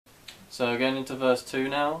So going into verse 2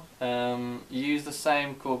 now, you use the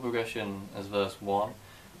same chord progression as verse 1.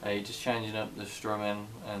 You're just changing up the strumming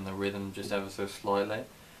and the rhythm just ever so slightly.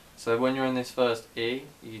 So when you're in this first E,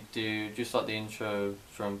 you do just like the intro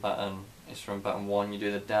strum pattern, it's strum pattern 1, you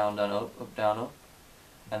do the down, down, up, down, up.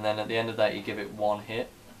 And then at the end of that you give it 1 hit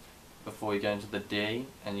before you go into the D,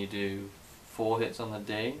 and you do 4 hits on the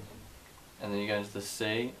D, and then you go into the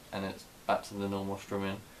C, and it's back to the normal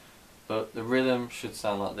strumming. But the rhythm should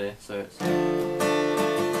sound like this, so it's...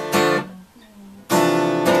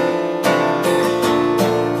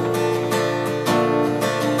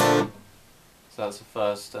 So that's the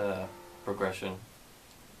first progression.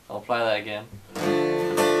 I'll play that again.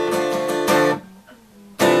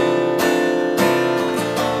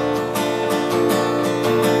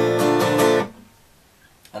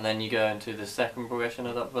 And then you go into the second progression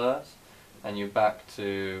of that verse, and you're back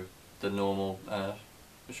to the normal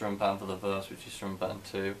strum pattern for the verse, which is strum pattern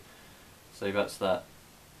 2. So you're back to that.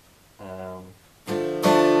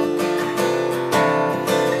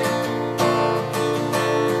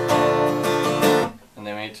 And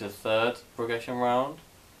then we get to the third progression round,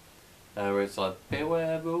 where it's like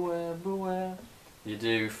beware, beware, beware. You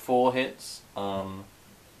do 4 hits on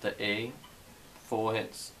the E, 4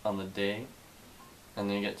 hits on the D, and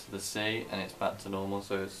then you get to the C, and it's back to normal.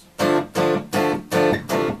 So it's...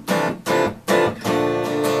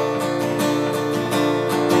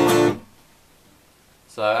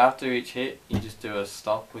 So after each hit, you just do a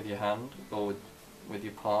stop with your hand, or with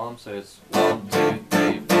your palm, so it's 1, 2,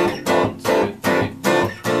 3, 4, 1, 2, 3,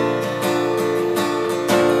 4.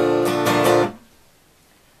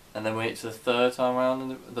 And then when it's the third time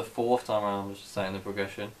around, the fourth time around, I should say, in the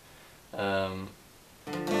progression,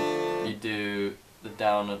 you do the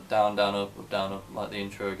down, up, down, down, up, down, up, like the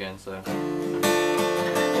intro again, so...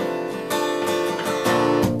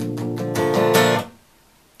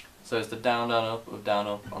 So it's the down, down,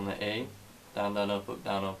 up on the E, down, down, up,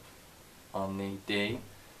 up on the D,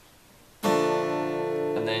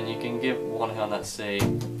 and then you can give 1 hit on that C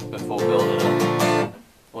before building up,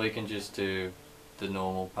 or you can just do the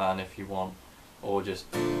normal pattern if you want, or just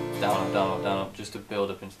down, up, down, up, down, up, just to build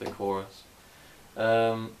up into the chorus.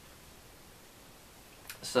 So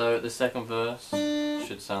the second verse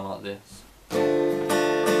should sound like this.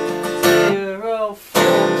 Zero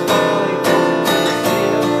phones,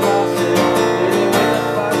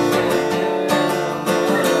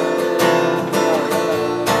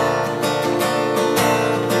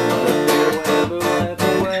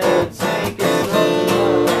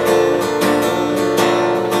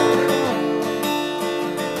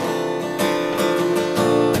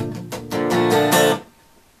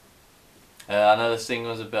 I know the singing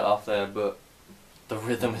was a bit off there, but the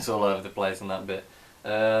rhythm is all over the place in that bit.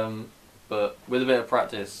 But with a bit of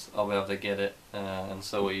practice, I'll be able to get it, and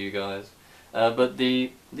so will you guys. But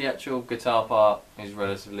the actual guitar part is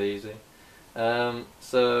relatively easy.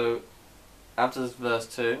 So after this verse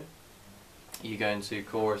 2, you go into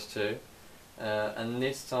chorus 2, and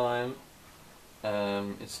this time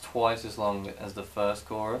it's twice as long as the first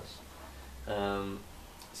chorus.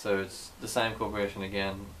 So it's the same chord progression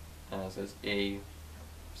again. So it's E,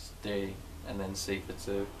 D, and then C for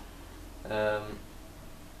 2.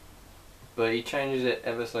 But he changes it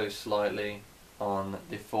ever so slightly on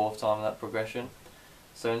the fourth time of that progression.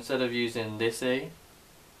 So instead of using this E,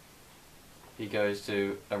 he goes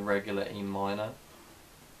to a regular E minor,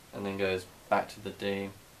 and then goes back to the D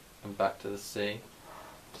and back to the C.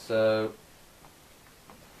 So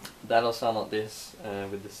that'll sound like this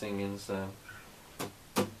with the singing. So.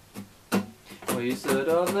 We stood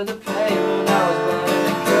over the pavement, I was burning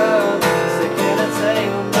the curb, sick in a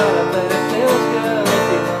table, but I bet it feels good. If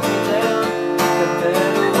you knock me down,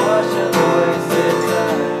 prepare to wash out the wasted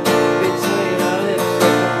time between our lips. So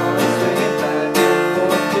come on and swing it back and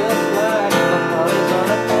forth just like my heart is on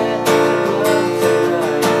a bench of love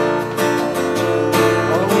tonight.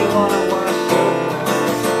 Only wanna wash your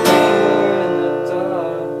hands, linger in the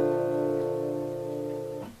dark.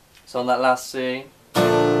 So on that last C,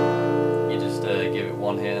 give it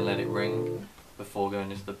 1 hit and let it ring before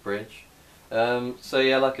going into the bridge. So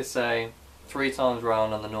yeah, like I say, 3 times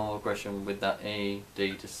round on the normal progression with that E,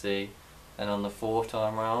 D to C, and on the 4th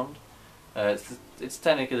time round, it's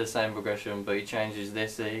technically the same progression, but he changes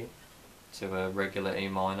this E to a regular E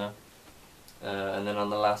minor, and then on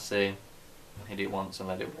the last C, hit it once and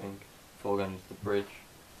let it ring before going into the bridge.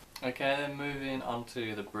 Okay, then moving on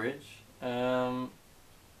to the bridge.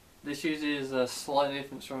 This uses a slightly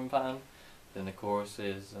different strumming pattern than the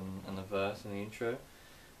choruses and the verse and the intro.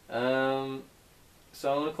 So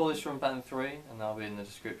I'm going to call this strum pattern 3, and that'll be in the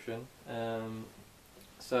description.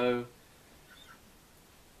 So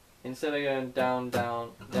instead of going down,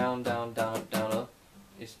 down, down, down, down, down, up,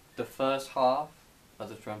 it's the first half of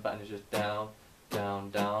the strum pattern is just down,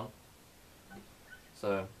 down, down.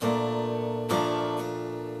 So,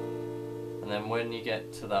 and then when you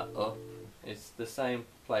get to that up, it's the same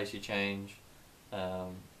place you change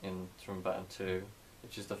in strum pattern 2.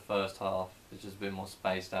 It's just the first half, it's just a bit more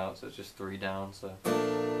spaced out, so it's just 3 down. So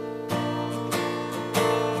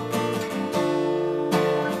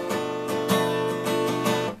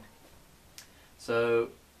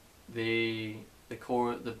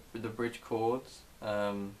the bridge chords.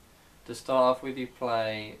 To start off with, you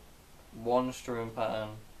play one strumming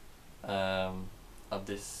pattern of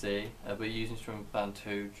this C, but using strumming pattern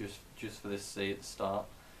 2 just for this C at the start.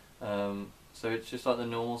 So it's just like the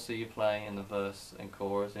normal C you play in the verse and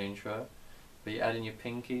chorus, the intro, but you add in your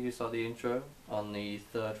pinky just like the intro on the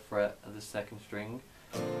 3rd fret of the 2nd string,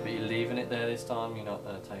 but you're leaving it there this time, you're not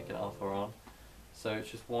going to take it off or on. So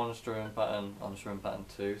it's just one strumming pattern on strumming pattern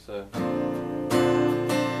 2, so,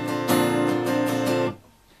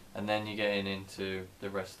 and then you're getting into the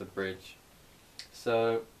rest of the bridge.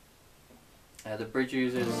 So the bridge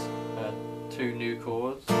uses 2 new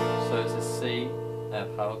chords, so it's a C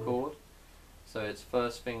power chord. So it's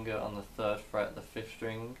 1st finger on the 3rd fret, the 5th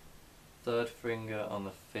string, 3rd finger on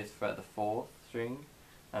the 5th fret, the 4th string,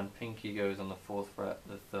 and pinky goes on the 4th fret,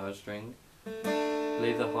 the 3rd string.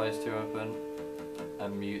 Leave the highest 2 open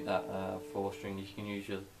and mute that 4th string. You can use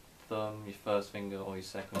your thumb, your 1st finger or your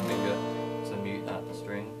 2nd finger to mute that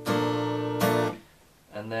string.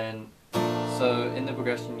 And then, so in the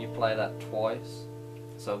progression you play that twice,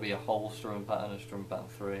 so it'll be a whole strumming pattern of strumming pattern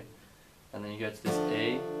 3. And then you go to this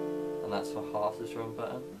E, and that's for half the strum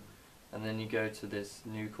pattern, and then you go to this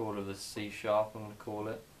new chord of the C sharp, I'm going to call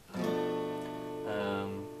it.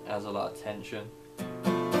 Has a lot of tension.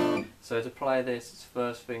 So to play this, it's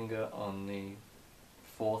 1st finger on the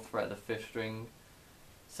 4th fret of the 5th string,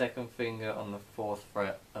 2nd finger on the 4th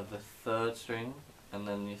fret of the 3rd string, and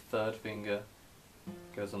then your 3rd finger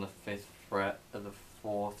goes on the 5th fret of the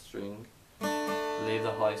 4th string. Leave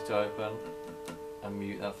the highest 2 open and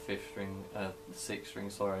mute that 5th string, 6th string,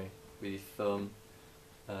 sorry, with your thumb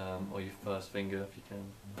or your 1st finger if you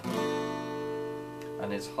can.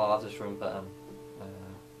 And it's half the strum pattern,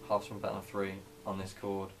 half strum pattern 3 on this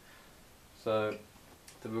chord. So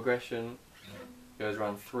the progression goes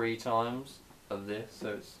around 3 times of this,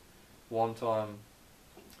 so it's 1 time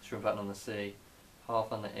strum pattern on the C,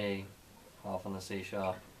 half on the E, half on the C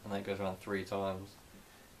sharp, and that goes around 3 times.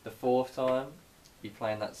 The 4th time, you're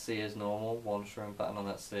playing that C as normal, 1 strum pattern on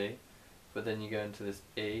that C, but then you go into this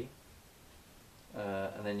E,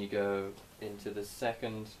 and then you go into the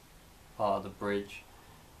 2nd part of the bridge,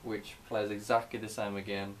 which plays exactly the same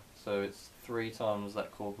again. So it's 3 times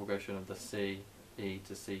that chord progression of the C, E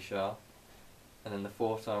to C sharp, and then the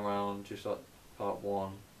 4th time around, just like part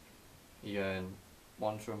 1, you're going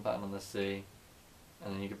 1 strum pattern on the C,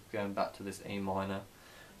 and then you're going back to this E minor.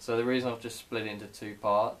 So the reason I've just split it into 2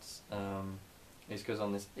 parts is because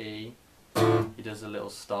on this E, he does a little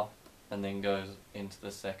stop and then goes into the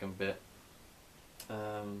 2nd bit.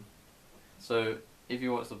 So if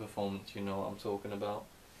you watch the performance, you know what I'm talking about.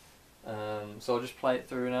 So I'll just play it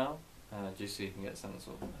through now, just so you can get a sense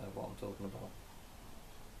of what I'm talking about.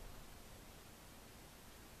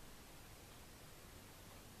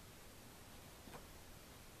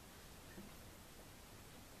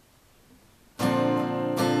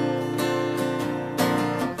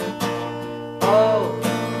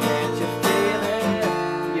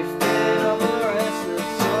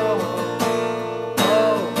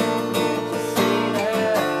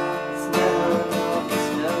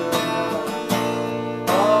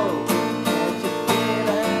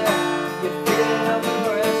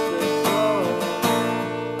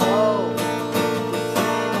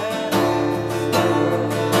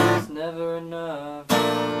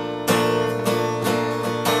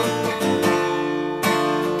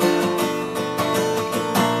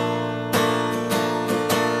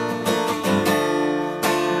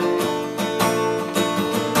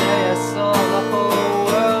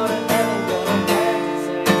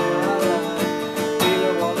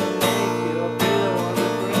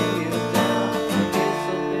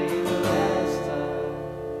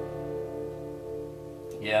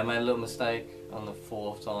 Yeah, I made a little mistake on the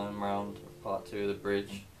 4th time round of part 2 of the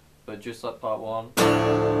bridge, but just like part 1,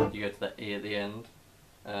 you go to the E at the end.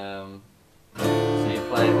 So you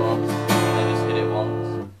play it once, then just hit it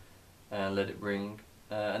once, and let it ring.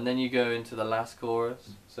 And then you go into the last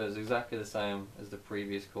chorus, so it's exactly the same as the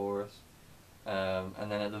previous chorus. And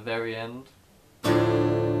then at the very end,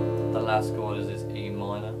 the last chord is this E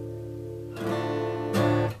minor.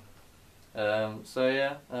 So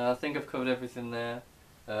yeah, I think I've covered everything there.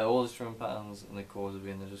 All the strumming patterns and the chords will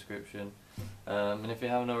be in the description. And if you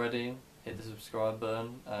haven't already, hit the subscribe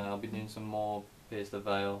button. I'll be doing some more Pierce the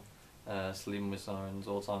Veil, Sleeping with Sirens,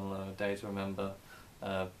 All Time Low, Day to Remember,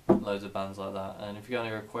 loads of bands like that. And if you got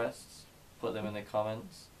any requests, put them in the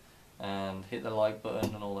comments, and hit the like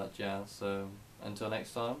button and all that jazz. So until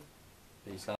next time, peace out.